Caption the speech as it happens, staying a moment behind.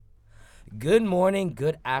Good morning,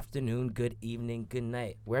 good afternoon, good evening, good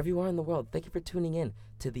night. Wherever you are in the world, thank you for tuning in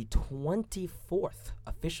to the 24th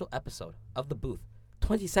official episode of The Booth.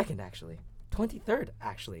 22nd, actually. 23rd,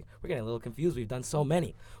 actually. We're getting a little confused. We've done so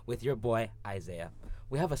many with your boy, Isaiah.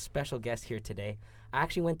 We have a special guest here today. I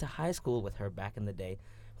actually went to high school with her back in the day.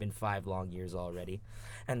 Been 5 long years already.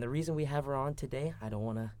 And the reason we have her on today, I don't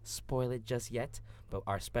want to spoil it just yet, but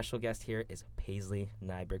our special guest here is Paisley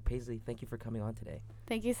Nyberg. Paisley, thank you for coming on today.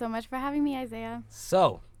 Thank you so much for having me, Isaiah.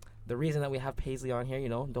 So, the reason that we have Paisley on here,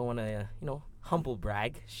 don't want to, humble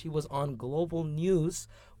brag. She was on Global News.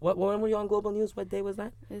 When were you on Global News? What day was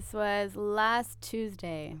that? This was last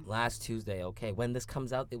Tuesday. Last Tuesday, okay. When this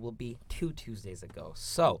comes out, it will be 2 Tuesdays ago.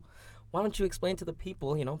 So, why don't you explain to the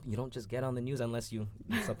people, you don't just get on the news unless you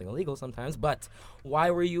do something illegal sometimes, but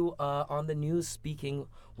why were you on the news speaking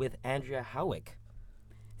with Andrea Howick?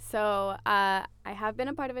 So I have been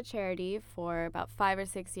a part of a charity for about 5 or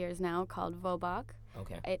 6 years now called VOBOC.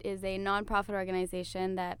 Okay. It is a nonprofit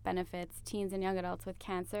organization that benefits teens and young adults with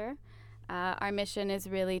cancer. Our mission is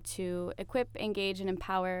really to equip, engage, and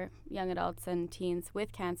empower young adults and teens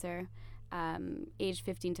with cancer age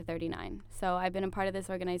 15 to 39. So I've been a part of this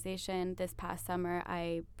organization. This past summer,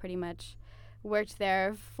 I pretty much worked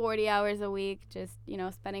there 40 hours a week, just,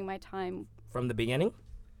 spending my time. From the beginning?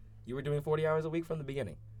 You were doing 40 hours a week from the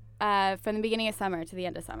beginning? From the beginning of summer to the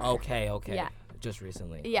end of summer. Okay. Yeah. Just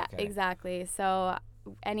recently. Yeah, okay. Exactly. So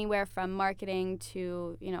anywhere from marketing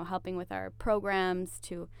to, helping with our programs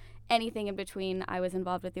to anything in between, I was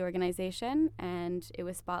involved with the organization, and it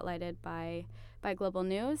was spotlighted by Global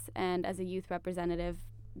News. And as a youth representative,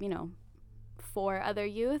 for other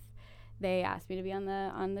youth, they asked me to be on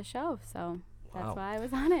the show. So that's why I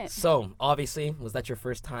was on it. So obviously, was that your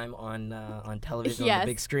first time on television, Yes, on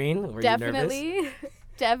the big screen? Were definitely. you nervous?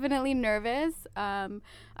 Definitely nervous.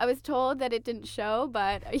 I was told that it didn't show,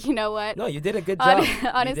 but you know what? No, you did a good job.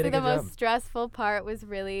 Honestly, the most stressful part was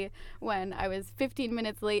really when I was 15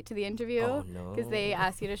 minutes late to the interview. Oh, no. Because they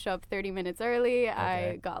asked you to show up 30 minutes early. Okay.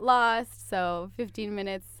 I got lost, so 15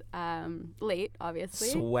 minutes late, obviously.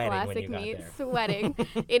 Sweating Classic when you got me, there. Sweating.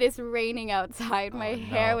 It is raining outside. My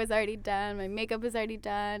hair no. was already done. My makeup was already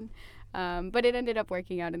done. But it ended up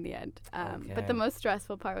working out in the end. Okay. But the most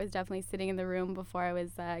stressful part was definitely sitting in the room before I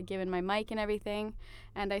was given my mic and everything.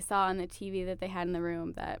 And I saw on the TV that they had in the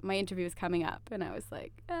room that my interview was coming up. And I was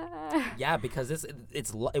like, Yeah, because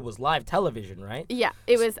it was live television, right? Yeah,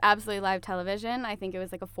 it was absolutely live television. I think it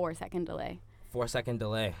was like a 4-second delay. 4-second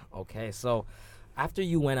delay. Okay, so after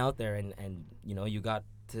you went out there and you got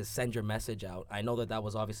to send your message out, I know that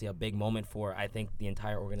was obviously a big moment for, I think, the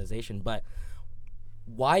entire organization. But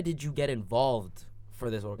why did you get involved for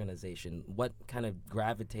this organization? What kind of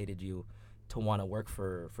gravitated you to want to work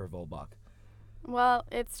for VOBOC? Well,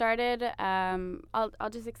 it started, I'll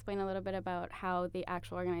just explain a little bit about how the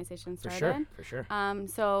actual organization started. For sure.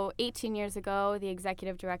 So 18 years ago, the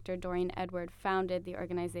executive director, Doreen Edward, founded the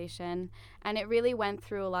organization, and it really went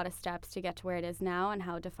through a lot of steps to get to where it is now and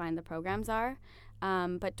how defined the programs are.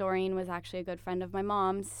 But Doreen was actually a good friend of my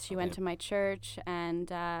mom's. She went to my church,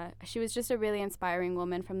 and she was just a really inspiring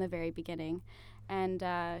woman from the very beginning. And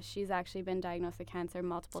she's actually been diagnosed with cancer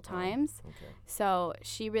multiple times. Okay. So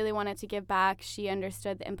she really wanted to give back. She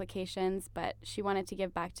understood the implications, but she wanted to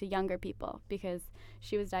give back to younger people because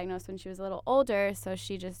she was diagnosed when she was a little older. So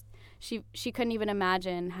she couldn't even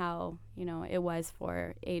imagine how, it was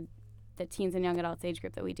for the teens and young adults age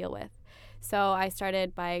group that we deal with. So I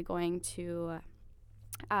started by going to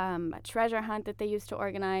a treasure hunt that they used to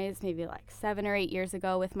organize maybe like 7 or 8 years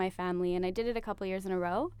ago with my family, and I did it a couple years in a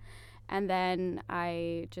row. And then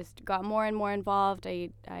I just got more and more involved.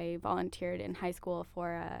 I volunteered in high school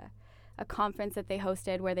for a conference that they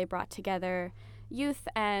hosted where they brought together youth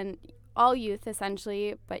and all youth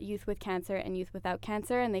essentially, but youth with cancer and youth without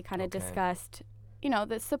cancer, and they kind of discussed,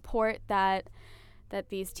 the support that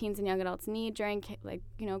these teens and young adults need during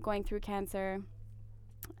going through cancer.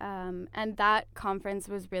 And that conference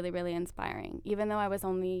was really, really inspiring. Even though I was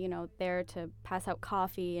only, there to pass out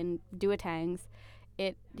coffee and do a tangs,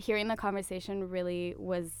 hearing the conversation really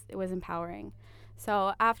was empowering.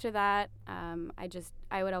 So after that,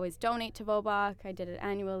 I would always donate to VOBOC. I did it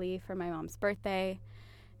annually for my mom's birthday.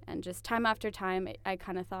 And just time after time, I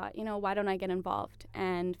kind of thought, why don't I get involved?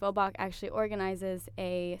 And VOBOC actually organizes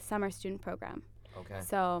a summer student program. Okay.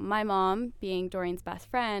 So my mom, being Doreen's best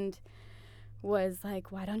friend, was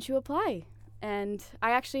like, why don't you apply? And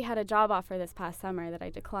I actually had a job offer this past summer that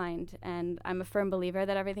I declined, and I'm a firm believer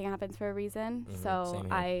that everything happens for a reason. So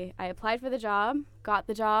I applied for the job, got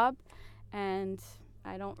the job, and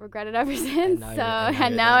I don't regret it ever since.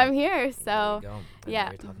 And now I'm here. So there you go. And yeah,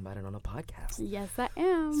 now you're talking about it on a podcast. Yes, I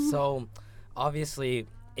am. So obviously,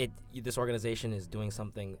 this organization is doing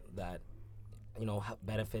something that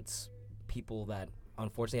benefits people that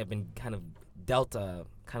unfortunately have been kind of dealt a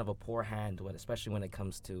kind of a poor hand, especially when it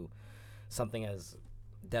comes to something as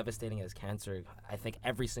devastating as cancer. I think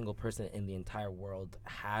every single person in the entire world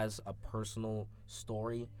has a personal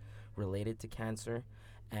story related to cancer,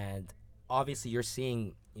 and obviously you're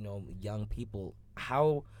seeing young people.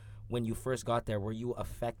 How, when you first got there, were you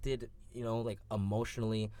affected like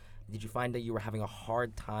emotionally? Did you find that you were having a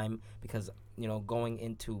hard time because going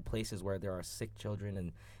into places where there are sick children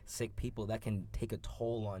and sick people, that can take a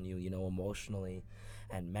toll on you emotionally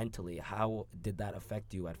and mentally? How did that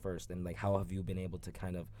affect you at first, and like how have you been able to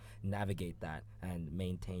kind of navigate that and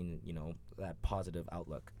maintain that positive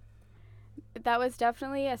outlook? That was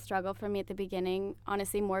definitely a struggle for me at the beginning,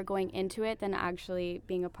 honestly, more going into it than actually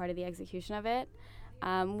being a part of the execution of it.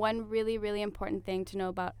 One really, really important thing to know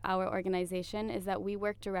about our organization is that we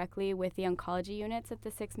work directly with the oncology units at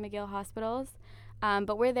the 6 McGill hospitals,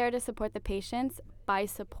 but we're there to support the patients by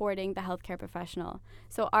supporting the healthcare professional.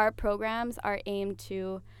 So our programs are aimed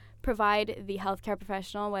to provide the healthcare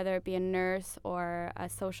professional, whether it be a nurse or a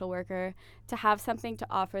social worker, to have something to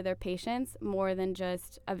offer their patients more than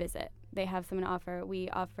just a visit. They have something to offer. We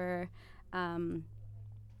offer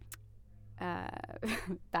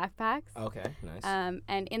backpacks. Okay, nice.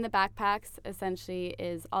 And in the backpacks, essentially,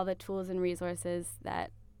 is all the tools and resources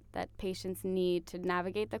that patients need to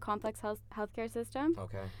navigate the complex healthcare system.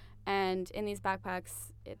 Okay. And in these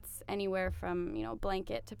backpacks, it's anywhere from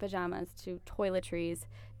blanket to pajamas to toiletries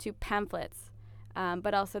to pamphlets.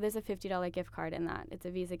 But also there's a $50 gift card in that. It's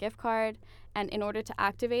a Visa gift card. And in order to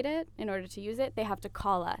activate it, in order to use it, they have to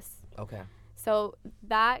call us. Okay. So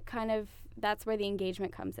that's where the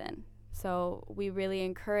engagement comes in. So we really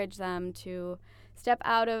encourage them to step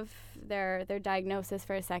out of their diagnosis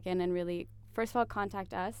for a second and really, first of all,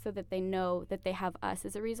 contact us so that they know that they have us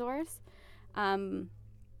as a resource.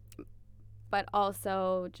 But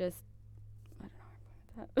also just, I don't know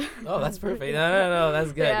how to put that. Oh, that's perfect. No,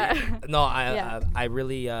 that's good. Yeah. No, I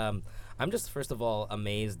really, I'm just first of all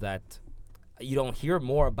amazed that you don't hear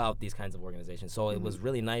more about these kinds of organizations. So it was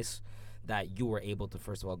really nice that you were able to,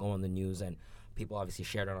 first of all, go on the news, and people obviously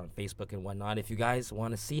shared it on Facebook and whatnot. If you guys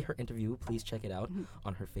want to see her interview, please check it out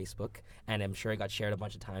on her Facebook. And I'm sure it got shared a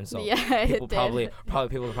bunch of times. So yeah, people probably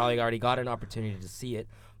already got an opportunity to see it.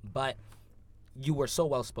 But you were so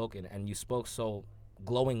well spoken, and you spoke so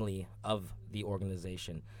glowingly of the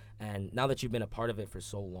organization. And now that you've been a part of it for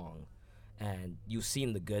so long, and you've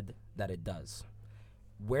seen the good that it does,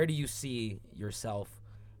 where do you see yourself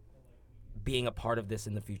being a part of this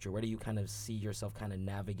in the future? Where do you kind of see yourself kind of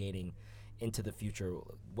navigating into the future?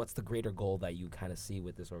 What's the greater goal that you kind of see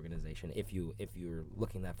with this organization, if you're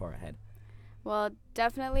looking that far ahead? Well,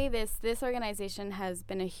 definitely this organization has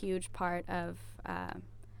been a huge part of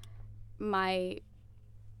my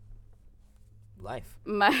life.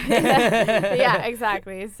 Yeah,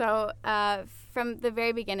 exactly. So from the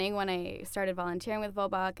very beginning, when I started volunteering with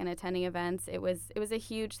VOBOC and attending events, it was a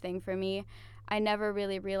huge thing for me. I never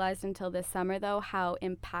really realized until this summer, though, how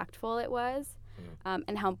impactful it was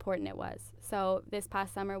and how important it was. So this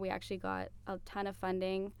past summer, we actually got a ton of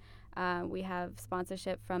funding. We have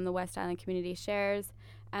sponsorship from the West Island Community Shares.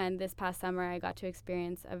 And this past summer, I got to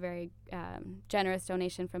experience a very generous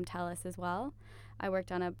donation from TELUS as well. I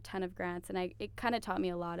worked on a ton of grants, and it kind of taught me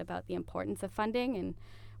a lot about the importance of funding and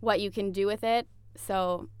what you can do with it.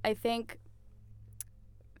 So I think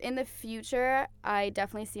in the future, I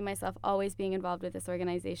definitely see myself always being involved with this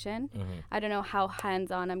organization. I don't know how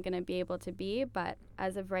hands-on I'm going to be able to be, but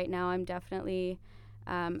as of right now, I'm definitely,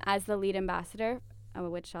 as the lead ambassador,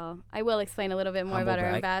 which I will explain a little bit more Humble about our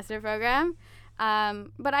brag. ambassador program.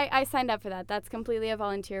 But I signed up for that. That's completely a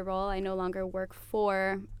volunteer role. I no longer work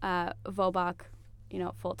for VOBOC,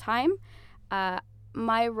 full time.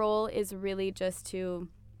 My role is really just to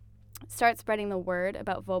start spreading the word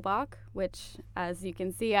about VOBOC, which, as you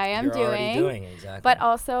can see, I am You're already doing, exactly. But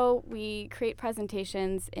also, we create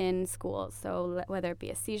presentations in schools. So whether it be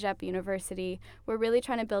a CEGEP university, we're really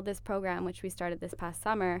trying to build this program, which we started this past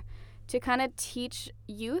summer, to kind of teach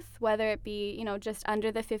youth, whether it be, just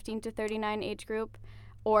under the 15 to 39 age group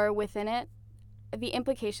or within it, the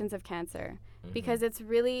implications of cancer. Because it's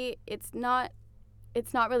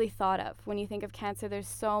not really thought of. When you think of cancer, there's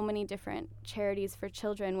so many different charities for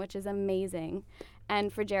children, which is amazing,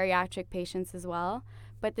 and for geriatric patients as well.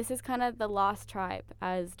 But this is kind of the lost tribe,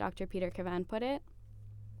 as Dr. Peter Cavan put it.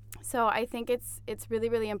 So I think it's really,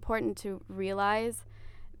 really important to realize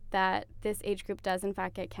that this age group does in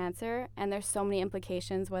fact get cancer, and there's so many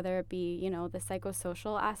implications, whether it be, you know, the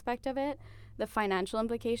psychosocial aspect of it, the financial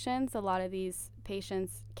implications. A lot of these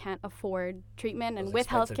patients can't afford treatment, and with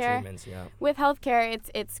healthcare,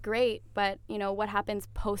 it's great, but you know what happens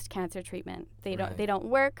post cancer treatment? They don't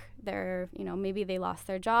work. They're, you know, maybe they lost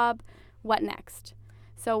their job. What next?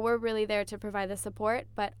 So we're really there to provide the support,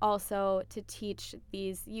 but also to teach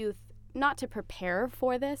these youth not to prepare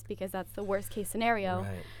for this, because that's the worst case scenario,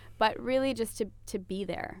 but really just to be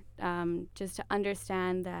there, just to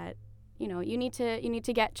understand that, you know, you need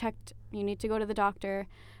to get checked, you need to go to the doctor,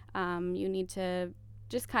 you need to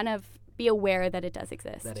just kind of be aware that it does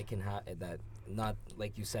exist. That it can that not,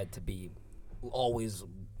 like you said, to be always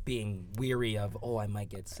being weary of, oh, I might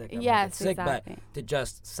get sick, exactly. But to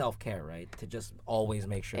just self-care, right? To just always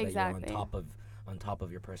make sure that you're on top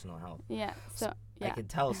of your personal health. Yeah. So yeah. I can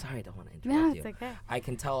tell. Sorry, I don't want to interrupt you. No, it's okay. I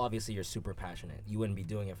can tell. Obviously, you're super passionate. You wouldn't be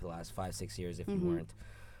doing it for the last 5-6 years if you weren't.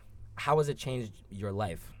 How has it changed your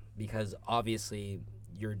life? Because obviously,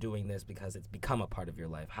 you're doing this because it's become a part of your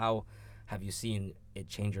life. How have you seen it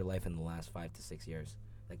change your life in the last 5 to 6 years?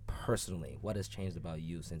 Like personally, what has changed about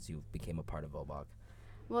you since you became a part of VOBOC?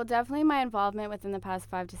 Well, definitely my involvement within the past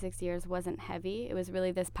 5 to 6 years wasn't heavy. It was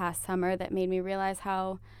really this past summer that made me realize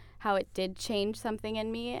how it did change something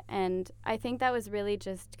in me. And I think that was really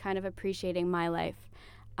just kind of appreciating my life.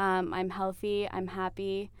 I'm healthy, I'm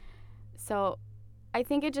happy. So I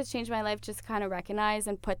think it just changed my life, just kind of recognize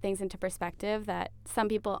and put things into perspective that some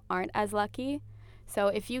people aren't as lucky. So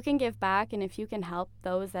if you can give back and if you can help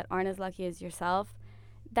those that aren't as lucky as yourself,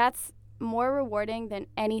 that's more rewarding than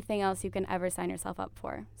anything else you can ever sign yourself up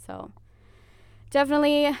for. So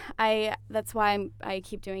definitely, that's why I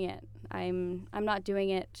keep doing it. I'm not doing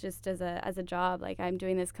it just as a job. Like, I'm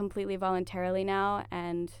doing this completely voluntarily now,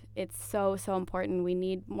 and it's so important. We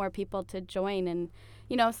need more people to join and,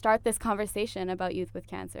 you know, start this conversation about youth with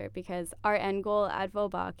cancer, because our end goal at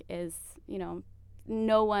VOBOC is, you know,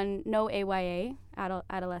 no AYA,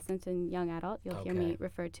 adolescent and young adult, you'll hear me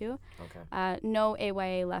refer to. No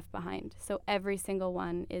AYA left behind. So every single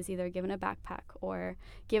one is either given a backpack or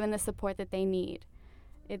given the support that they need.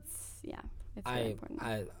 It's really important.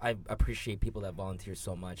 I appreciate people that volunteer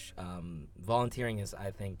so much. Volunteering is,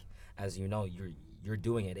 I think, as you know, you're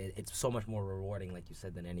doing it. It's so much more rewarding, like you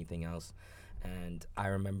said, than anything else. And I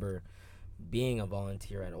remember being a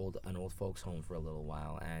volunteer at an old folks home for a little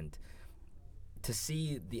while, and to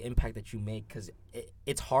see the impact that you make, because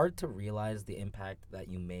it's hard to realize the impact that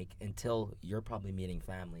you make until you're probably meeting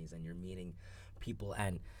families and you're meeting people,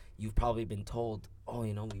 and you've probably been told, oh,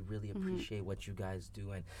 you know, we really appreciate what you guys do,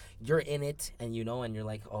 and you're in it, and you know, and you're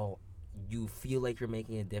like, oh, you feel like you're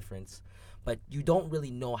making a difference, but you don't really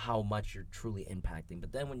know how much you're truly impacting.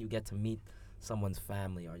 But then when you get to meet someone's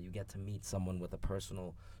family, or you get to meet someone with a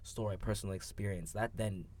personal story, personal experience, that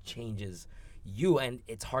then changes you, and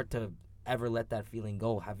it's hard to ever let that feeling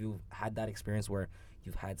go. Have you had that experience where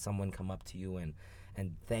you've had someone come up to you and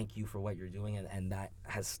thank you for what you're doing, and that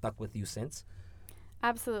has stuck with you since?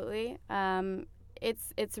 Absolutely.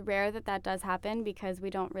 It's rare that does happen, because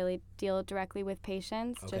we don't really deal directly with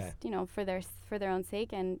patients, just, you know, for their own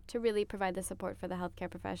sake, and to really provide the support for the healthcare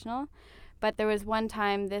professional. But there was one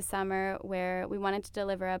time this summer where we wanted to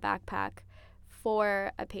deliver a backpack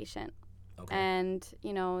for a patient. And,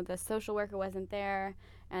 you know, the social worker wasn't there,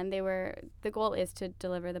 and the goal is to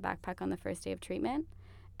deliver the backpack on the first day of treatment,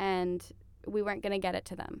 and we weren't going to get it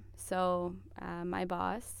to them. So my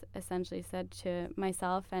boss essentially said to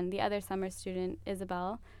myself and the other summer student,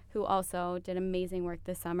 Isabel, who also did amazing work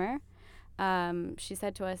this summer, she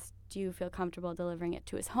said to us, do you feel comfortable delivering it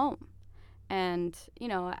to his home? And, you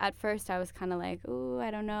know, at first I was kind of like, ooh, I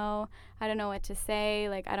don't know what to say.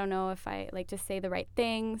 Like, I don't know if I like to say the right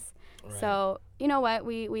things. Right. So, you know what,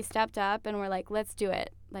 we stepped up and we're like, let's do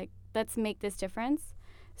it. Like, let's make this difference.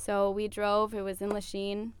 So we drove, it was in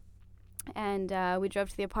Lachine, and we drove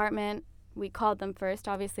to the apartment. We called them first,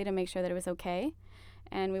 obviously, to make sure that it was okay.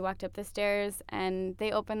 And we walked up the stairs, and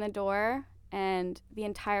they opened the door, and the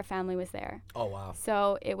entire family was there. Oh, wow.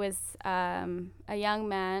 So it was a young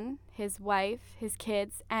man, his wife, his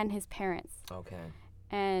kids, and his parents. Okay.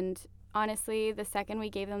 And honestly, the second we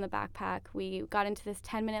gave them the backpack, we got into this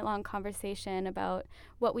 10-minute long conversation about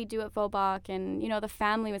what we do at VOBOC, and, you know, the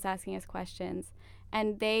family was asking us questions.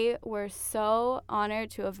 And they were so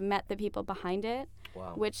honored to have met the people behind it.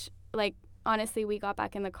 Wow. Which, like, honestly, we got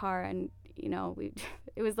back in the car, and, you know,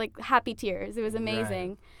 it was like happy tears. It was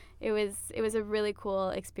amazing. Right. It was a really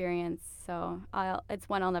cool experience. So it's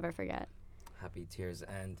one I'll never forget. Happy tears.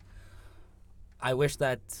 And I wish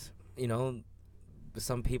that, you know,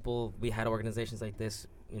 some people, we had organizations like this,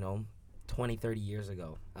 you know, 20, 30 years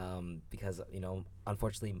ago, because,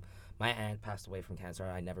 unfortunately, my aunt passed away from cancer.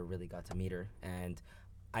 I never really got to meet her. And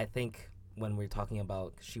I think when we're talking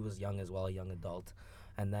about, she was young as well, a young adult.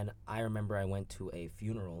 And then I remember I went to a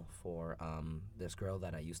funeral for this girl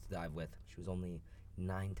that I used to dive with. She was only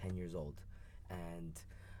 9, 10 years old. And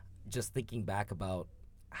just thinking back about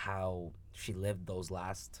how she lived those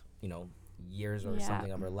last, years or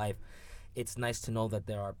something of her life, it's nice to know that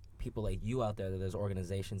there are people like you out there, that there's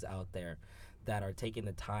organizations out there that are taking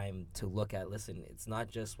the time to look at, listen, it's not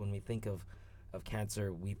just when we think of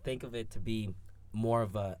cancer, we think of it to be more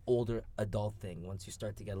of a older adult thing. Once you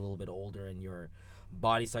start to get a little bit older and your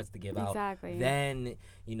body starts to give out, then,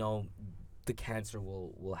 the cancer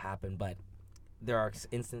will happen. But there are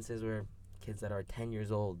instances where kids that are 10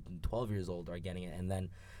 years old and 12 years old are getting it, and then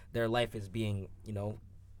their life is being,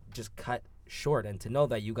 just cut short. And to know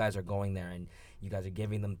that you guys are going there and you guys are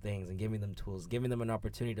giving them things and giving them tools, giving them an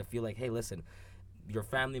opportunity to feel like, hey, listen, your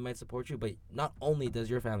family might support you, but not only does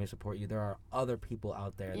your family support you, there are other people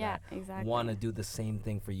out there that want to do the same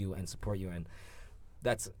thing for you and support you. And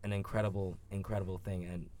that's an incredible, incredible thing.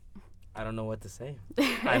 And I don't know what to say.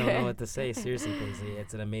 I don't know what to say. Seriously, Paisley,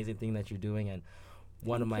 it's an amazing thing that you're doing. And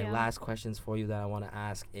one of my last questions for you that I want to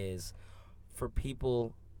ask is, for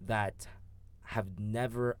people that have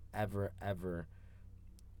never, ever, ever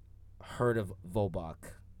heard of VOBOC,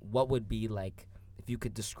 what would be, like, if you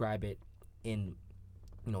could describe it in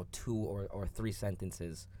 2 or 3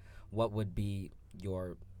 sentences, what would be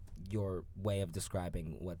your way of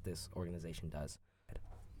describing what this organization does?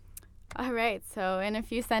 All right, so in a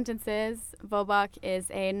few sentences, VOBOC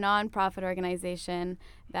is a nonprofit organization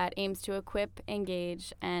that aims to equip,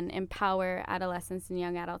 engage, and empower adolescents and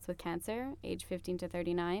young adults with cancer, age 15 to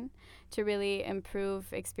 39, to really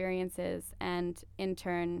improve experiences and, in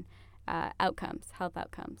turn, health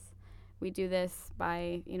outcomes. We do this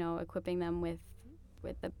by, equipping them with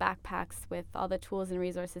the backpacks, with all the tools and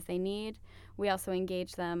resources they need. We also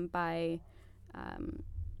engage them by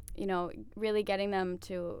really getting them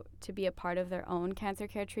to be a part of their own cancer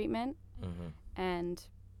care treatment, and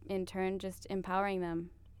in turn just empowering them.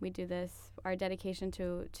 We do this, our dedication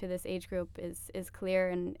to this age group is clear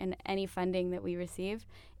in any funding that we receive.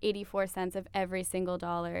 84 cents of every single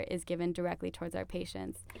dollar is given directly towards our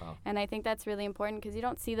patients. Wow. And I think that's really important because you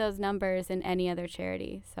don't see those numbers in any other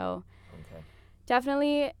charity. So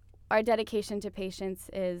definitely our dedication to patients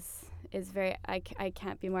is very, I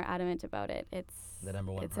can't be more adamant about it. It's the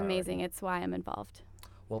number one priority. Amazing. It's why I'm involved.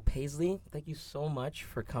 Well, Paisley, thank you so much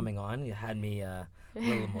for coming on. You had me a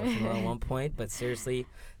little emotional at one point, but seriously,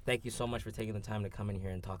 thank you so much for taking the time to come in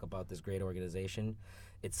here and talk about this great organization.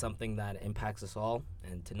 It's something that impacts us all,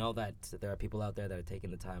 and to know that there are people out there that are taking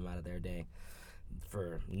the time out of their day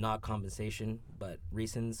for not compensation, but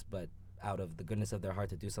reasons, but out of the goodness of their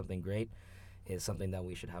heart to do something great, is something that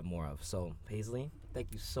we should have more of. So, Paisley,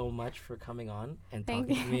 thank you so much for coming on and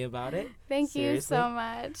talking to me about it. Thank you so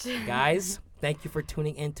much. Guys, thank you for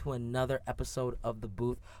tuning in to another episode of The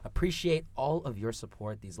Booth. Appreciate all of your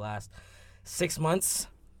support these last 6 months.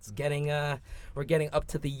 It's getting we're getting up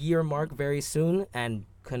to the year mark very soon, and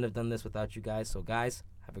couldn't have done this without you guys. So, guys,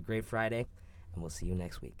 have a great Friday, and we'll see you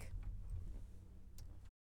next week.